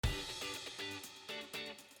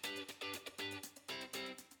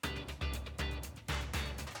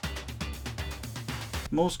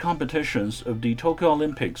Most competitions of the Tokyo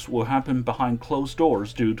Olympics will happen behind closed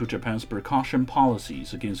doors due to Japan's precaution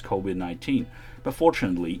policies against COVID-19. But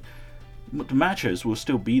fortunately, the matches will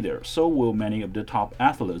still be there, so will many of the top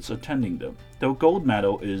athletes attending them. Though gold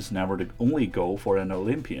medal is never the only goal for an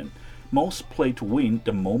Olympian, most play to win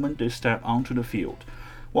the moment they step onto the field.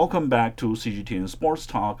 Welcome back to CGTN Sports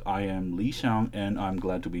Talk. I am Li Xiang, and I'm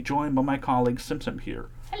glad to be joined by my colleague Simpson here.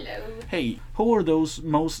 Hello. Hey, who are those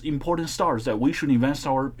most important stars that we should invest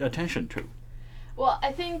our attention to? Well,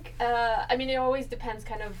 I think, it always depends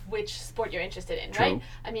kind of which sport you're interested in, True. right?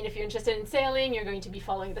 I mean, if you're interested in sailing, you're going to be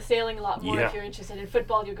following the sailing a lot more. Yeah. If you're interested in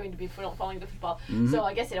football, you're going to be following the football. So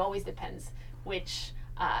I guess it always depends which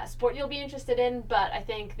sport you'll be interested in, but I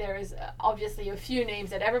think there's obviously a few names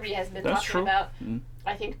that everybody has been That's talking true. about.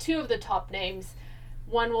 I think two of the top names,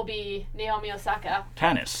 one will be Naomi Osaka.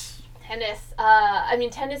 Tennis. Tennis.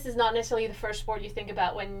 Tennis is not necessarily the first sport you think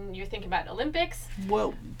about when you're thinking about Olympics.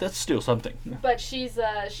 Well, that's still something. But she's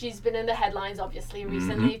been in the headlines obviously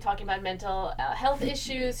recently, talking about mental health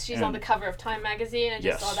issues. She's on the cover of Time magazine. I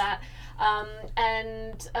just saw that.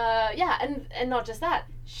 And not just that.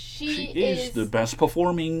 She is the best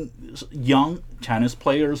performing young tennis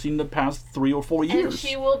players in the past 3 or 4 years. And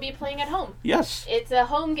she will be playing at home. Yes. It's a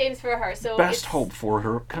home games for her. So best hope for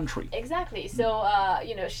her country. Exactly. So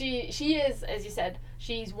she is, as you said,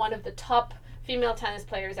 she's one of the top female tennis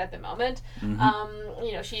players at the moment.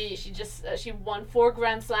 She won 4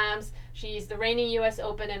 Grand Slams. She's the reigning U.S.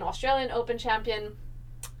 Open and Australian Open champion.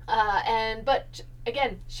 But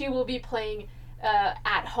again, she will be playing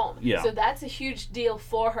at home. Yeah. So that's a huge deal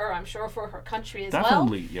for her, I'm sure, for her country as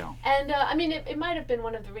Definitely, well. yeah. And it might have been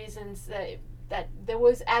one of the reasons that there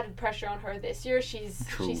was added pressure on her this year. She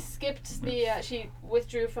skipped she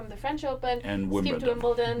withdrew from the French Open and skipped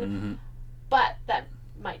Wimbledon. But that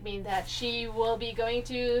might mean that she will be going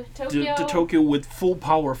to Tokyo. To Tokyo with full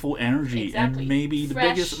power, full energy, and maybe the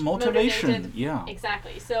biggest motivation. Motivated. Yeah.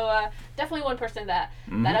 Exactly. So definitely one person that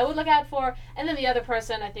I would look out for. And then the other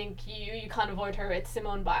person, I think you can't avoid her. It's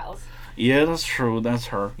Simone Biles. Yeah, that's true. That's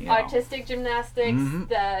her. Yeah. Artistic gymnastics,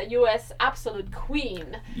 the U.S. absolute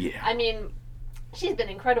queen. Yeah. I mean, she's been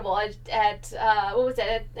incredible at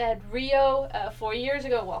Rio 4 years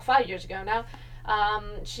ago. Well, 5 years ago now.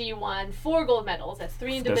 She won 4 gold medals. That's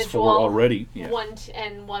 3 individual. That's 4 already. Yeah.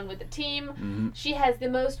 One with the team. She has the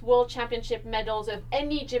most world championship medals of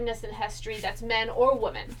any gymnast in history. That's men or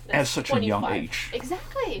women. That's at such 25. a young age.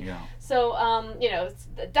 Exactly. Yeah. So it's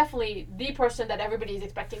definitely the person that everybody is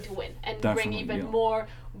expecting to win and bring even more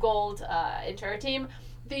gold into her team.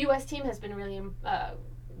 The U.S. team has been really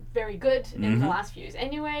very good in the last few years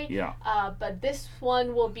anyway. Yeah. But this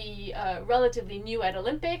one will be relatively new at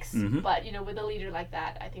Olympics. But, with a leader like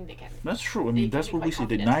that, I think they can. That's true. I mean, that's what we say.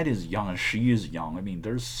 The night is young and she is young. I mean,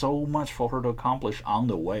 there's so much for her to accomplish on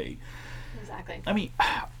the way. Exactly. I mean,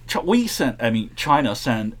 China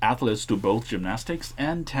sent athletes to both gymnastics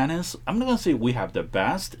and tennis. I'm not going to say we have the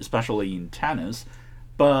best, especially in tennis,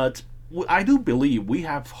 but I do believe we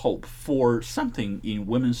have hope for something in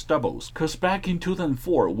women's doubles. Because back in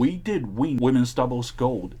 2004, we did win women's doubles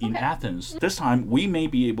gold in Athens. This time, we may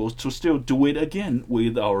be able to still do it again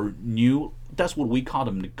with our new, that's what we call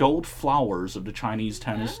them, the gold flowers of the Chinese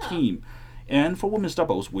tennis team. And for women's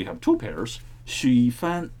doubles, we have 2 pairs, Xu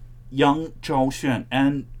Fan, Yang Zhaoxuan,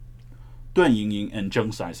 and Duan Yingying and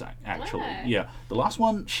Zheng Saisai, actually. Yeah. The last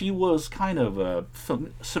one, she was kind of a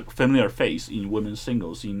familiar face in women's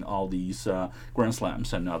singles in all these Grand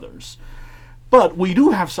Slams and others. But we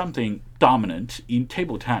do have something dominant in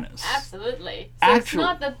table tennis. Absolutely. So it's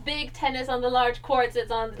not the big tennis on the large courts, it's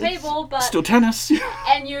on the table, but still tennis.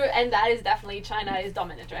 and that is definitely China is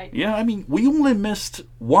dominant, right? Yeah, I mean, we only missed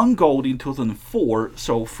 1 gold in 2004,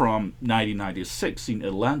 so from 1996 in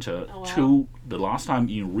Atlanta to the last time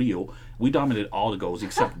in Rio, we dominated all the golds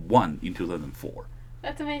except 1 in 2004.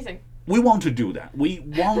 That's amazing. We want to do that. We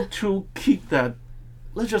want to keep that,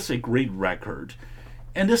 let's just say, great record.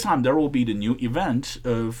 And this time there will be the new event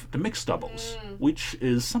of the mixed doubles, which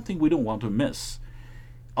is something we don't want to miss.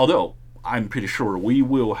 Although, I'm pretty sure we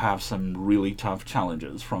will have some really tough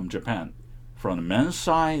challenges from Japan. From the men's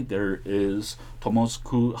side, there is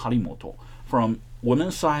Tomosuke Harimoto. From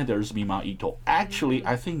women's side, there's Mima Ito. Actually,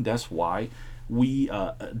 I think that's why we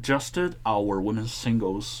adjusted our women's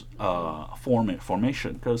singles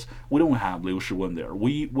formation, because we don't have Liu Shiwen there.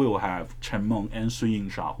 We will have Chen Meng and Sun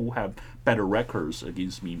Yingsha, who have better records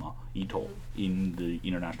against Mima Ito in the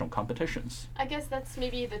international competitions. I guess that's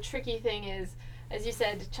maybe the tricky thing is as you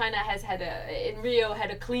said, China has had in Rio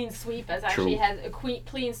had a clean sweep, has actually True. had a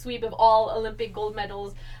clean sweep of all Olympic gold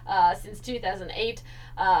medals since 2008,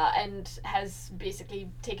 and has basically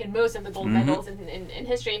taken most of the gold medals in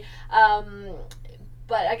history.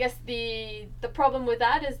 But I guess the problem with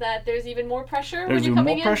that is that there's even more pressure when you're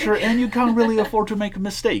coming in. There's even more pressure, and you can't really afford to make a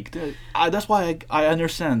mistake. That's why I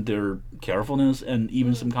understand their carefulness and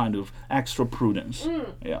even some kind of extra prudence.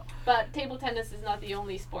 Yeah. But table tennis is not the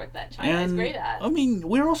only sport that China is great at. I mean,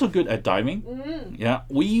 we're also good at diving. Yeah,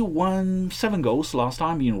 we won 7 golds last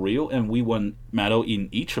time in Rio, and we won medal in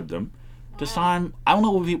each of them. This time, I don't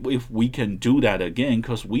know if we can do that again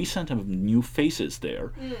because we sent some new faces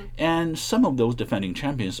there. And some of those defending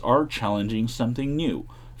champions are challenging something new.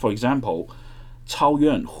 For example, Cao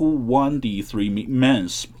Yuan, who won the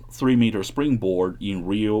men's 3-meter springboard in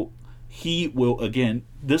Rio, he will again,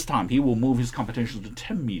 this time, he will move his competition to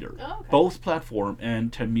 10 meter. Oh, okay. Both platform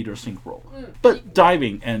and 10 meter synchro. But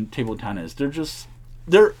diving and table tennis,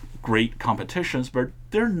 they're great competitions, but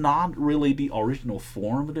they're not really the original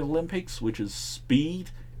form of the Olympics, which is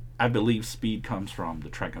speed. I believe speed comes from the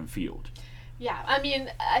track and field. Yeah, I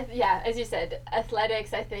mean, as you said,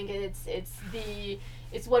 athletics. I think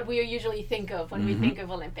it's what we usually think of when we think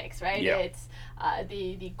of Olympics, right? Yeah. It's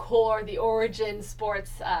the core, the origin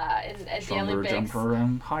sports at the Olympics. Jumper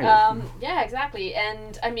and higher. Yeah, exactly.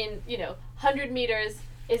 And I mean, 100 meters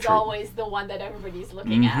is True. always the one that everybody's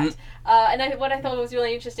looking at. And what I thought was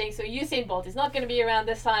really interesting, so Usain Bolt is not going to be around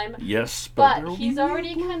this time. Yes, but he's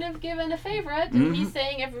already kind of given a favorite, and he's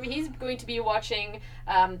saying he's going to be watching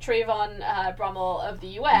Trayvon Bromell of the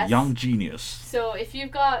U.S. Young genius. So if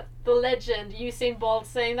you've got the legend Usain Bolt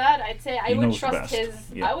saying that, I'd say I would trust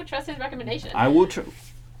his recommendation. I would too.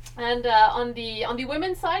 And on the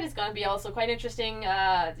women's side, it's going to be also quite interesting.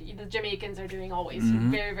 The Jamaicans are doing always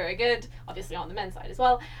very, very good. Obviously on the men's side as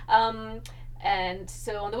well. And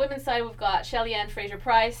so on the women's side, we've got Shelly-Ann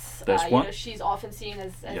Fraser-Price. She's often seen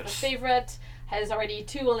as the favorite. Has already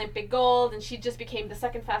 2 Olympic gold, and she just became the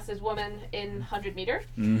second fastest woman in 100 meter.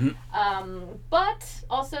 But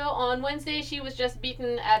also on Wednesday, she was just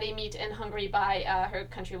beaten at a meet in Hungary by her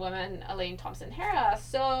countrywoman Elaine Thompson-Herah.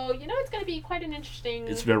 So it's going to be quite an interesting.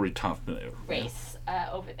 It's very tough race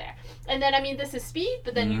over there. And then this is speed,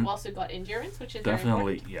 but then you've also got endurance, which is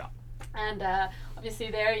definitely very important. And obviously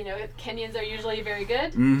there, Kenyans are usually very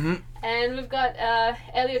good. And we've got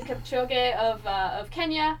Eliud Kipchoge of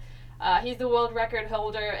Kenya. He's the world record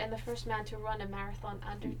holder and the first man to run a marathon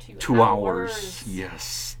under 2 hours.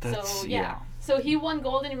 Yes. So he won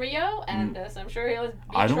gold in Rio, and so I'm sure he'll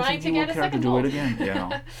be trying to get a second gold. gold. I don't think he will care to do it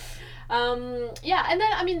again. Yeah. And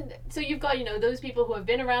then so you've got those people who have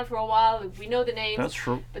been around for a while. We know the names. That's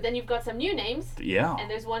true. But then you've got some new names. Yeah. And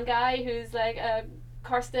there's one guy who's like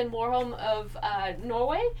Karsten Warholm of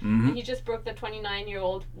Norway. And he just broke the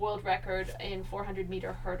 29-year-old world record in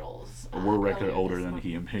 400-meter hurdles. A world record older than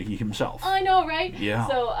he himself. I know, right? Yeah.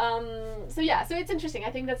 So it's interesting. I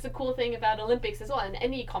think that's the cool thing about Olympics as well, and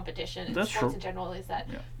any competition in sports in general, is that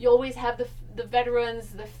you always have the veterans,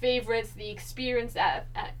 the favorites, the experienced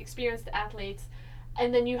athletes,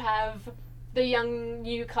 and then you have the young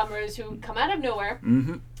newcomers who come out of nowhere,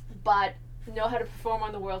 but know how to perform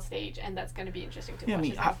on the world stage, and that's going to be interesting to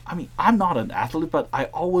watch. I'm not an athlete, but I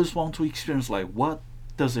always want to experience what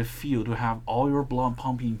does it feel to have all your blood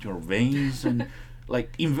pumping into your veins and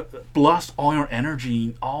blast all your energy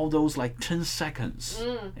in all those 10 seconds.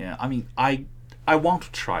 Yeah, I want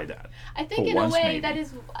to try that. I think in a way that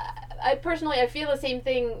is, I feel the same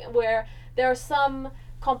thing, where there are some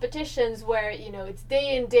competitions where it's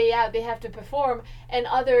day in, day out, they have to perform, and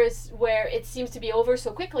others where it seems to be over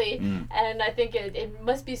so quickly. And I think it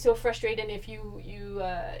must be so frustrating if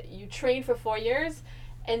you train for 4 years,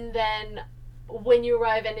 and then when you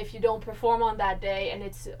arrive, and if you don't perform on that day, and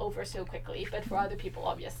it's over so quickly. But for other people,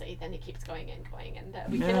 obviously, then it keeps going, and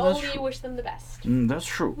we can only wish them the best. That's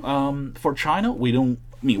true. For China,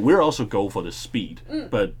 we're also go for the speed,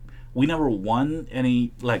 but we never won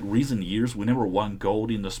any, recent years, we never won gold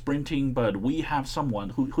in the sprinting, but we have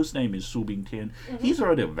someone whose name is Su Bingtian. He's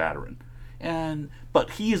already a veteran.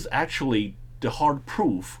 But he is actually the hard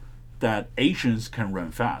proof that Asians can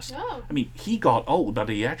run fast. Oh. He got old, but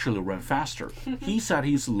he actually ran faster. He said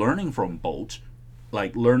he's learning from Bolt,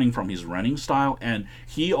 learning from his running style, and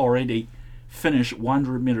he already finished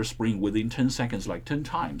 100-meter sprint within 10 seconds 10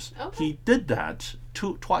 times. Okay. He did that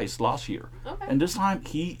twice last year. Okay. And this time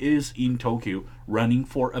he is in Tokyo running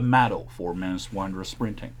for a medal for men's 100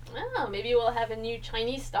 sprinting. Oh, maybe we'll have a new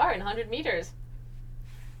Chinese star in 100 meters.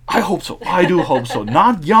 I hope so. I do hope so.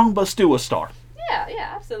 Not young, but still a star. Yeah,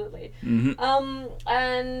 yeah, absolutely. Mm-hmm.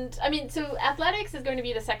 And I mean, so athletics is going to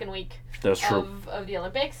be the second week of the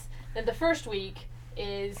Olympics. Then the first week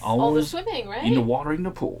is all the swimming, right? In the water, in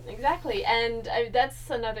the pool. Exactly, and that's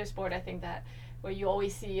another sport I think that where you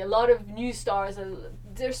always see a lot of new stars.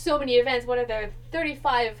 There's so many events. What are there?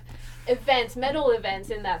 35 events, medal events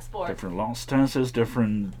in that sport. Different long stances,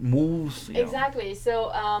 different moves. Exactly. So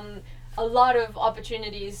a lot of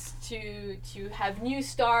opportunities to have new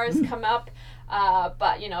stars come up.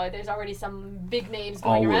 But there's already some big names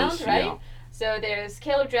going around, right? Yeah. So there's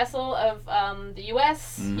Caleb Dressel of the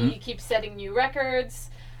U.S. Mm-hmm. He keeps setting new records.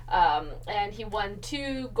 And he won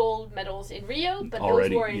 2 gold medals in Rio, but those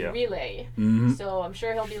were in relay. Mm-hmm. So I'm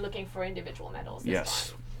sure he'll be looking for individual medals this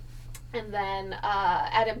time. And then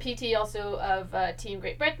Adam Peaty, also of Team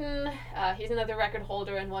Great Britain. He's another record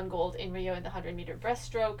holder and won gold in Rio in the 100-meter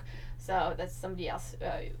breaststroke. So that's somebody else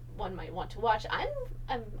one might want to watch.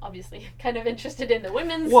 I'm obviously kind of interested in the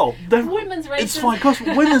women's women's races. It's fine because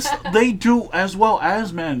women's they do as well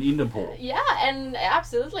as men in the pool. Yeah, and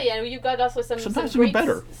absolutely, and you've got also some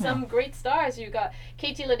great stars. You've got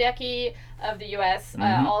Katie Ledecky of the U.S.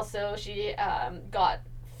 Also, she got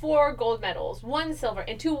 4 gold medals, 1 silver,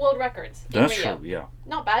 and 2 world records in Rio. That's true. Yeah.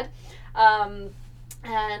 Not bad.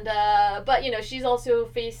 But she's also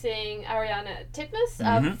facing Ariana Titmus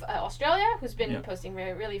of Australia, who's been posting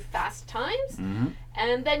really fast times. Mm-hmm.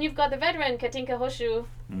 And then you've got the veteran Katinka Hoshu,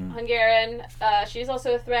 Hungarian. She's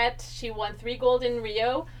also a threat. She won 3 gold in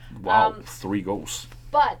Rio. Wow, 3 golds.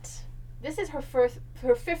 But this is her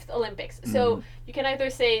 5th Olympics. So you can either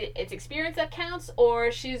say it's experience that counts,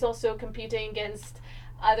 or she's also competing against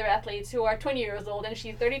other athletes who are 20 years old and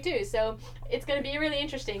she's 32. So it's going to be really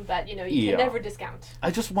interesting, but you can never discount.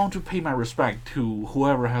 I just want to pay my respect to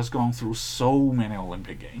whoever has gone through so many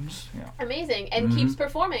Olympic Games. Yeah. Amazing, and keeps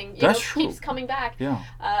performing. True. Keeps coming back. Yeah.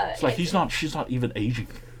 It's like she's not even aging.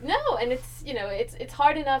 No, and it's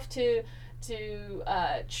hard enough to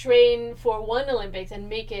train for one Olympics and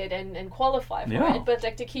make it and qualify for it, but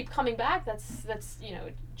to keep coming back, that's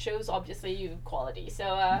it shows obviously quality.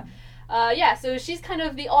 So so she's kind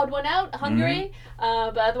of the odd one out, Hungary,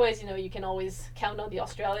 but otherwise you can always count on the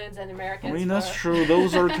Australians and Americans. I mean, that's true.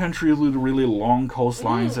 Those are countries with really long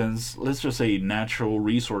coastlines and let's just say natural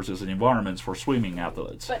resources and environments for swimming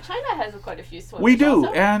athletes. But China has quite a few swimmers. We do,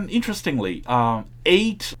 also. and interestingly,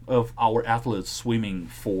 8 of our athletes swimming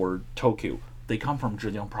for Tokyo, they come from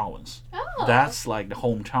Zhejiang province. Oh. That's like the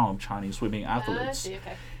hometown of Chinese swimming athletes. I see,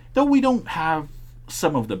 okay. Though we don't have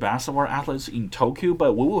some of the best of our athletes in Tokyo,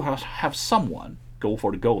 but we will have someone go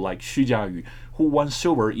for the gold, like Xu Jiayu, who won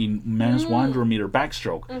silver in men's 100-meter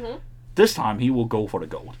backstroke. Mm-hmm. This time, he will go for the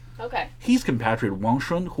gold. Okay. His compatriot Wang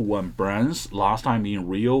Shun, who won bronze last time in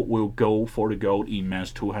Rio, will go for the gold in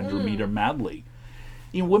men's 200-meter medley.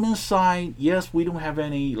 In women's side, yes, we don't have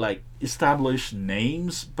any established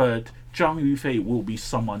names, but Zhang Yufei will be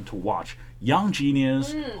someone to watch. Young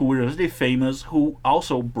genius who is really famous, who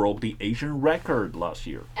also broke the Asian record last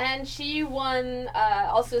year. And she won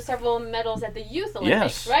also several medals at the Youth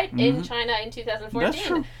Olympics, right? In China in 2014. That's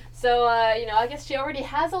true. So, I guess she already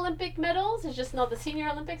has Olympic medals. It's just not the Senior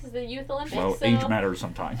Olympics, it's the Youth Olympics. Well, age matters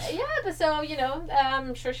sometimes. Yeah, but so,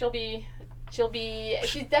 I'm sure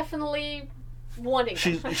she's definitely wanting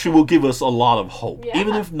she will give us a lot of hope,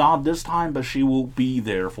 even Yeah. if not this time, but she will be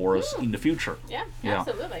there for us in the future. Yeah,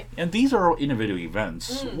 absolutely. And these are individual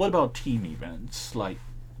events. What about team events, like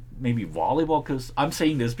maybe volleyball? Because I'm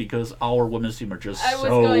saying this because our women's team are just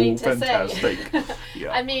so fantastic.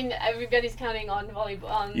 Yeah. I mean, everybody's counting on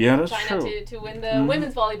volleyball, that's China true. to win the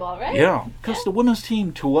women's volleyball, right? Yeah, because the women's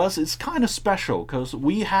team to us is kind of special because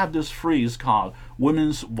we have this phrase called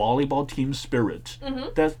women's volleyball team spirit.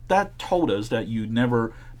 That told us that you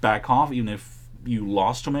never back off, even if you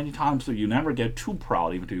lost too many times, so you never get too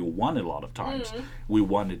proud even if you won it a lot of times. We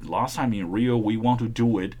won it last time in Rio. We want to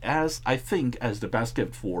do it as the best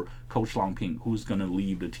gift for Coach Lang Ping, who's going to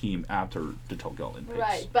leave the team after the Tokyo Olympics.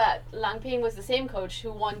 Right, but Lang Ping was the same coach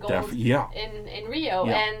who won gold in Rio,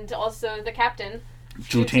 and also the captain,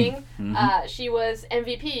 Zhu Ting. She was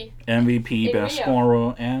MVP, best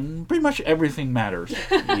scorer, and pretty much everything matters.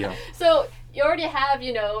 Yeah. So you already have,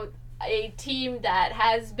 a team that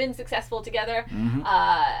has been successful together,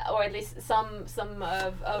 or at least some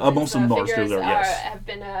of its figures have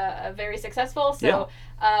been very successful. So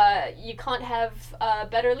you can't have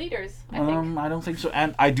better leaders, I think. I don't think so.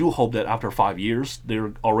 And I do hope that after 5 years,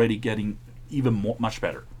 they're already getting even much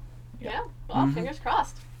better. Yeah. Well, fingers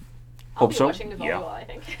crossed. I'll be watching the volleyball, I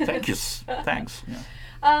think. Thank you. Thanks. Yeah.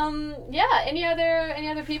 Yeah. Any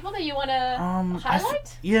other people that you want to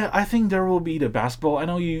highlight? I think there will be the basketball. I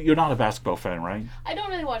know you're not a basketball fan, right? I don't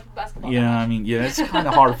really watch basketball. Yeah, I mean, yeah, it's kind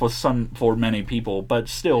of hard for many people, but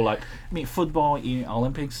still, like, I mean, football in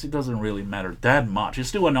Olympics, it doesn't really matter that much. It's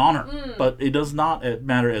still an honor, but it does not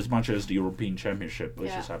matter as much as the European Championship,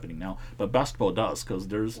 which is happening now. But basketball does, because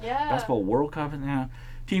there's basketball World Cup and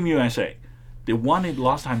Team USA. They won it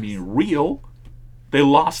last time in Rio. They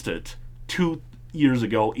lost it 2 years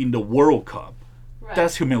ago in the World Cup. Right.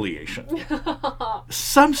 That's humiliation.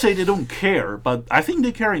 Some say they don't care, but I think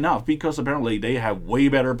they care enough because apparently they have way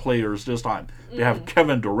better players this time. They have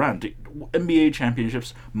Kevin Durant, NBA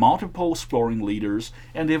championships, multiple scoring leaders,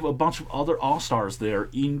 and they have a bunch of other all-stars there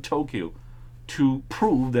in Tokyo to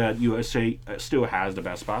prove that USA still has the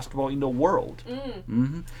best basketball in the world.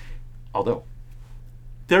 Although,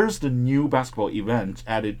 there's the new basketball event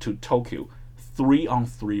added to Tokyo.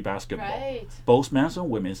 3-on-3 basketball. Right. Both men's and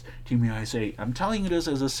women's. Team USA, I'm telling you this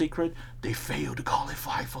as a secret, they failed to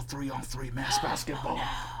qualify for 3-on-3 men's basketball.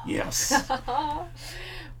 Oh, no. Yes.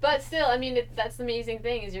 But still, I mean, that's the amazing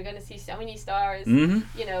thing is you're going to see so many stars.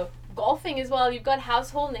 You know, golfing as well. You've got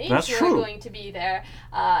household names who are going to be there.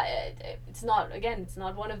 It's not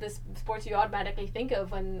one of the sports you automatically think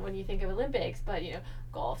of when you think of Olympics, but you know,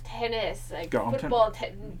 golf, tennis, like football,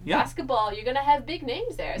 basketball. You're going to have big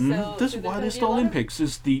names there. So that's why this Olympics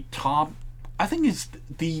is the top. I think it's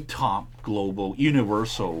the top global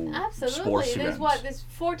universal sports event. There's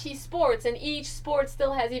 40 sports, and each sport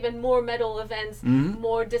still has even more medal events,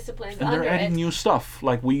 more disciplines and they're adding new stuff,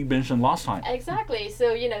 like we mentioned last time. Exactly.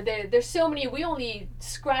 So, you know, there's so many. We only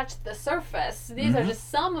scratched the surface. These are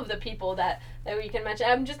just some of the people that we can mention.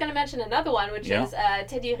 I'm just going to mention another one, which is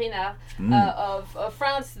Teddy Riner of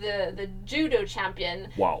France, the judo champion.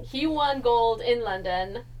 Wow. He won gold in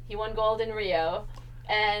London. He won gold in Rio.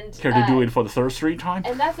 And care to do it for the third straight time?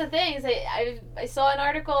 And that's the thing is I saw an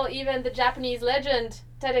article. Even the Japanese legend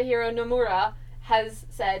Tadahiro Nomura has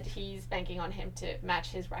said he's banking on him to match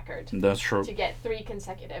his record. That's true. To get 3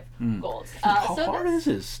 consecutive golds. How hard is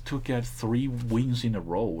it to get 3 wins in a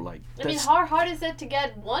row? Like, I mean, how hard is it to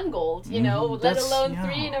get 1 gold? You know, let alone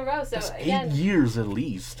 3 in a row. So that's again, 8 years at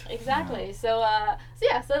least. Exactly.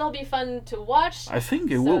 Yeah. So it'll be fun to watch. I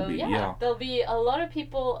think it will be. Yeah. There'll be a lot of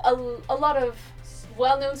people, a lot of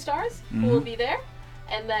well-known stars who will be there,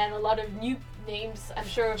 and then a lot of new names, I'm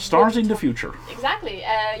sure. Stars in the future. Exactly.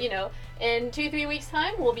 You know, in 2-3 weeks'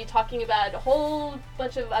 time, we'll be talking about a whole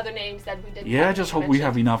bunch of other names that we didn't. Yeah, I just hope we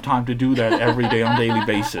have enough time to do that every day on a daily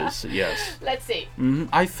basis. Yes. Let's see.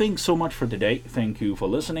 I think so much for today. Thank you for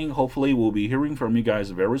listening. Hopefully, we'll be hearing from you guys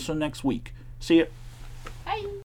very soon next week. See ya. Bye.